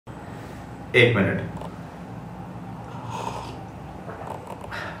एक मिनट,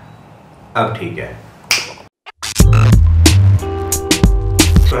 अब ठीक है।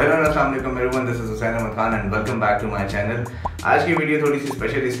 तो हेलो अस्सलाम वालेकुम everyone, this is Hussain Ahmad Khan and welcome back to my channel. आज की वीडियो थोड़ी सी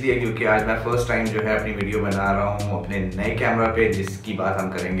स्पेशल इसलिए क्योंकि आज मैं फर्स्ट टाइम जो है अपनी वीडियो बना रहा हूँ अपने नए कैमरा पे, जिसकी बात हम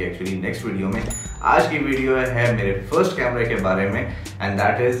करेंगे एक्चुअली नेक्स्ट वीडियो में। आज की वीडियो है मेरे फर्स्ट कैमरे के बारे में and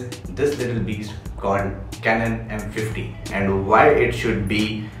that is this little beast called Canon M50 and why it should be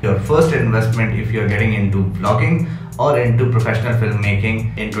your first investment if you're getting into vlogging or into professional filmmaking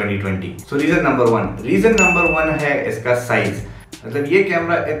in 2020. So reason number one है इसका size. मतलब ये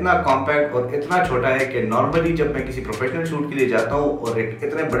camera इतना compact और इतना छोटा है कि नॉर्मली जब मैं किसी प्रोफेशनल शूट के लिए जाता हूँ और एक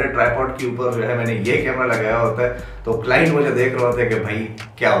इतने बड़े ट्राइपॉड के ऊपर जो है मैंने ये कैमरा लगाया होता है तो क्लाइंट मुझे देख रहा होता है कि भाई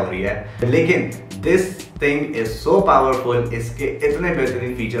क्या हो रही है। लेकिन this thing is so powerful, इसके इतने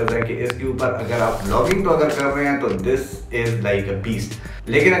बेहतरीन फीचर्स हैं कि इसके ऊपर अगर आप व्लॉगिंग तो अगर कर रहे हैं तो this is like a beast.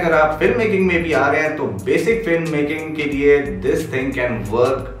 लेकिन अगर आप फिल्म मेकिंग में भी आ रहे हैं तो बेसिक फिल्म मेकिंग के लिए this thing can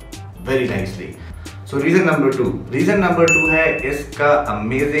work very nicely. So reason number two है इसका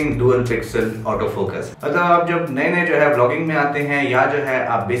amazing dual pixel auto focus. मतलब आप जब नए जो है व्लॉगिंग में आते हैं या जो है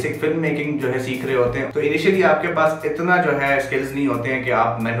आप बेसिक फिल्म मेकिंग जो है सीख रहे होते हैं तो इनिशियली आपके पास इतना जो है स्किल्स नहीं होते हैं कि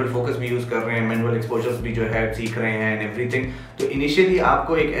आप मैनुअल फोकस भी यूज कर रहे हैं, मैनुअल एक्सपोजर्स भी जो है सीख रहे हैं एंड एवरीथिंग। तो इनिशियली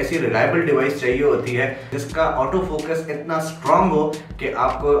आपको एक ऐसी रिलायबल डिवाइस चाहिए होती है जिसका ऑटो फोकस इतना स्ट्रांग हो कि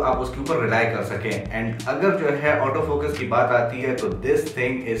आप उसके ऊपर रिलाय कर सकें। एंड अगर जो है ऑटो फोकस की बात आती है तो this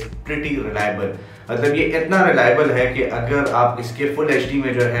thing is pretty reliable. मतलब ये इतना रिलायबल है कि अगर आप इसके फुल एचडी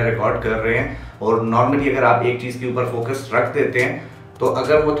में जो है रिकॉर्ड कर रहे हैं और नॉर्मली अगर आप एक चीज के ऊपर फोकस रख देते हैं तो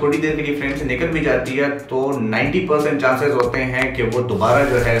अगर वो थोड़ी देर के लिए फ्रेम से निकल भी जाती है तो 90% चांसेस होते हैं कि वो दोबारा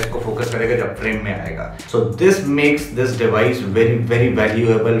जो है इसको फोकस करेगा जब फ्रेम में आएगा। So this makes this device very very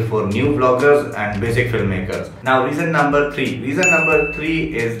valuable for new vloggers and basic film makers. Now reason number three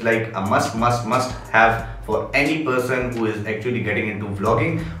is like a must have for any person who is actually getting into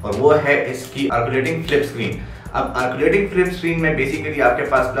vlogging और वो है इसकी articulating flip screen. अब articulating flip screen में basically आपके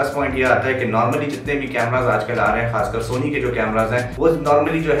पास plus point ये आता है कि नॉर्मली जितने भी कैमरास आजकल आ रहे हैं, खासकर सोनी के जो कैमरास हैं, वो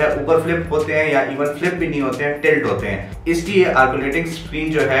नॉर्मली जो है ऊपर फ्लिप होते हैं या इवन फ्लिप भी नहीं होते हैं, टिल्ट होते हैं। इसकी ये आर्कुलेटिंग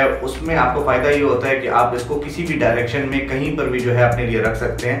स्क्रीन जो है उसमें आपको फायदा ये होता है कि आप इसको किसी भी डायरेक्शन में कहीं पर भी जो है अपने लिए रख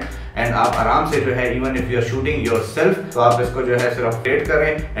सकते हैं एंड आप आराम से जो है even if you are shooting yourself तो आप इसको जो है सिर्फ रोटेट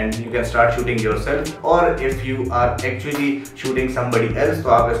करें and you can start shooting yourself. और if you are actually shooting somebody else तो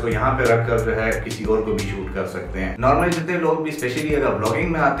आप इसको यहाँ पे रखकर जो है किसी और को भी शूट कर सकते हैं। नॉर्मली जितने लोग भी स्पेशली अगर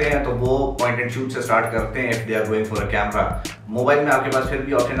व्लॉगिंग में आते हैं तो वो पॉइंट एंड शूट से स्टार्ट करते हैं if they are going for a camera. Mobile में आपके पास फिर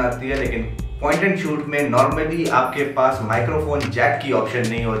भी ऑप्शन आती है लेकिन पॉइंट एंड शूट में नॉर्मली आपके पास माइक्रोफोन जैक की ऑप्शन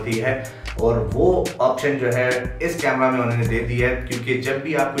नहीं होती है और वो ऑप्शन जो है इस कैमरा में उन्होंने दे दी है क्योंकि जब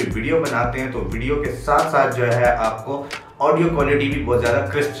भी आप कोई वीडियो बनाते हैं तो वीडियो के साथ साथ जो है आपको ऑडियो क्वालिटी भी बहुत ज़्यादा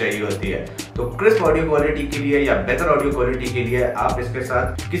क्रिस्प चाहिए होती है। तो क्रिस्प ऑडियो क्वालिटी के लिए या बेहतर ऑडियो क्वालिटी के लिए आप इसके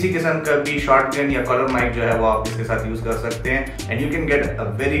साथ किसी किस्म का भी शॉटगन या कॉलर माइक जो है वो आप इसके साथ यूज कर सकते हैं and you can get a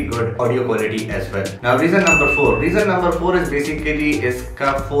very good audio quality as well. Now reason number 4 is basically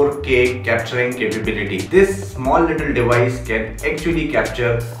इसका 4K capturing capability. This small little device can actually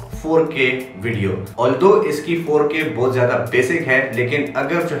capture 4K video. Although इसकी 4K बहुत ज्यादा basic है लेकिन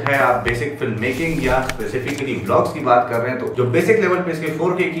अगर जो है आप बेसिक फिल्म मेकिंग या स्पेसिफिकली ब्लॉग्स की बात कर रहे हैं तो जो बेसिक लेवल पे इसके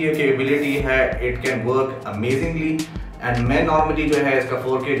 4K की कैपेबिलिटी है it can work amazingly. And मैं नॉर्मली जो है इसका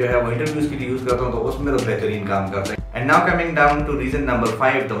 4K जो है वो इंटरव्यूज के लिए यूज करता हूँ तो उसमें तो बेहतरीन काम करता है। And now coming down to reason number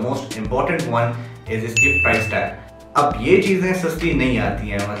 5, the most important one is इसकी प्राइस टैग। अब ये चीजें सस्ती नहीं आती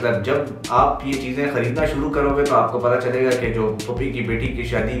हैं। मतलब जब आप ये चीजें खरीदना शुरू करोगे तो आपको पता चलेगा कि जो पप्पी की बेटी की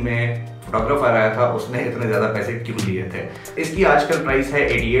शादी में फोटोग्राफर आया था उसने इतने ज्यादा पैसे क्यों लिए थे। इसकी आजकल प्राइस है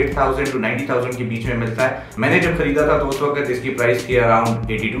 88,000 to 90,000 के बीच में मिलता है। मैंने जब खरीदा था तो उस वक्त इसकी प्राइस थी अराउंड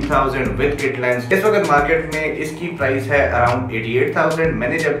 82,000 विद किट लेंस। इस वक्त मार्केट में इसकी प्राइस है अराउंड 88,000।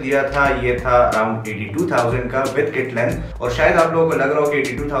 मैंने जब लिया था ये था अराउंड 82,000 का विद किट लेंस। और शायद आप लोगों को लग रहा हो कि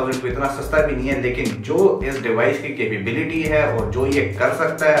 82,000 को इतना सस्ता भी नहीं है, लेकिन जो इस डिवाइस की कैपेबिलिटी है और जो ये कर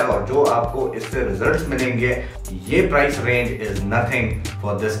सकता है और जो आपको इससे रिजल्ट्स मिलेंगे, ये price range is nothing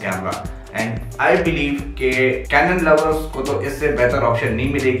for this camera. And I believe कि कैनन लवर्स को तो इससे बेहतर ऑप्शन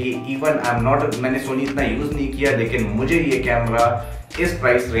नहीं मिलेगी। इवन आई एम नॉट, मैंने सोनी इतना यूज नहीं किया लेकिन मुझे ये कैमरा इस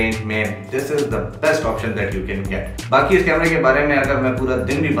प्राइस रेंज में this is the best option that you can get. बाकी इस कैमरे के बारे में अगर मैं पूरा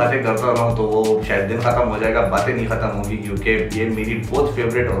दिन भी बातें करता रहूं तो वो शायद दिन खत्म हो जाएगा, बातें नहीं खत्म होगी क्योंकि ये मेरी बहुत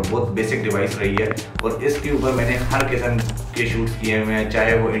फेवरेट और बहुत बेसिक डिवाइस रही है। और इसके ऊपर मैंने हर किस्म के शूट्स किए हुए हैं,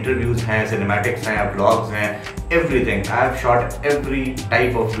 चाहे वो इंटरव्यूज हैं, सिनेमैटिक्स हैं, ब्लॉग्स हैं, everything. I have shot every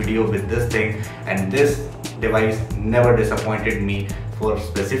type of video with this thing and this device never disappointed me for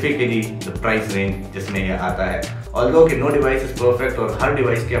specifically the price range जिसमें ये आता है। ऑल्दो कि नो डिवाइस इज परफेक्ट और हर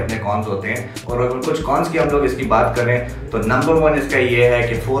डिवाइस के अपने कॉन्स होते हैं। और अगर कुछ कॉन्स की हम लोग इसकी बात करें तो नंबर 1 इसका ये है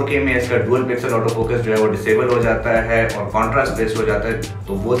कि 4K में इसका डुअल पिक्सल ऑटो फोकस जो है वो डिसेबल हो जाता है और कॉन्ट्रास्ट बेस्ड हो जाता है,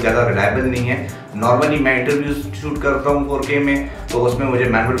 तो वो ज़्यादा रिलायबल नहीं है। नॉर्मली मैं इंटरव्यूज शूट करता हूँ 4K में, तो उसमें मुझे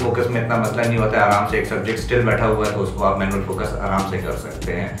मैनुअल फोकस में इतना मसला नहीं होता है। आराम से एक सब्जेक्ट स्टिल बैठा हुआ है तो उसको आप मैनुअल फोकस आराम से कर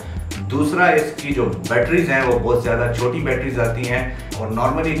सकते हैं। दूसरा, इसकी जो बैटरीज हैं वो बहुत ज़्यादा छोटी बैटरीज आती हैं और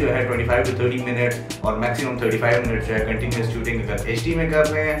नॉर्मली जो है 25 to 30 मिनट्स और मैक्सिमम 35 मिनट्स जो है कंटिन्यूस शूटिंग अगर HD में कर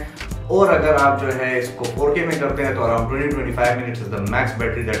रहे हैं, और अगर आप जो है इसको 4K में करते हैं तो around 20-25 minutes is the max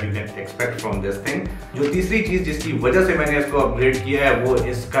battery that you can expect from this thing. जो तीसरी चीज़ जिसकी वजह से मैंने इसको अपग्रेड किया है वो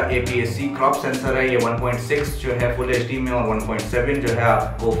इसका APS-C क्रॉप सेंसर है। ये 1.6 जो है फुल HD में और 1.7 जो है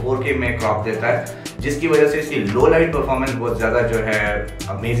आपको 4K में क्रॉप देता है, जिसकी वजह से इसकी लो लाइट परफॉर्मेंस बहुत ज़्यादा जो है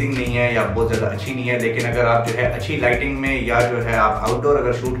अमेजिंग नहीं है या बहुत ज़्यादा अच्छी नहीं है। लेकिन अगर आप जो है अच्छी लाइटिंग में या जो है आप आउटडोर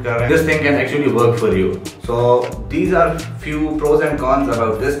अगर शूट कर रहे हैं, this thing can actually work for you. So these are few pros and cons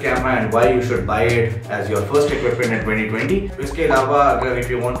about this camera and why you should buy it as your first equipment इन 2020। इसके अलावा अगर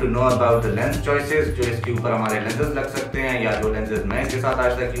if you want to know about the lens choices, जो इसके ऊपर हमारे lenses लग सकते हैं या जो लेंसेज मैं इसके साथ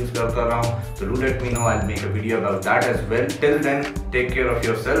आज तक यूज करता रहा हूँ, तो do let me know, I will make a video about that as well. Till then, take care of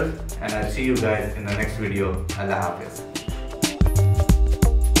yourself and I'll see you guys in the next video. Allah Hafiz.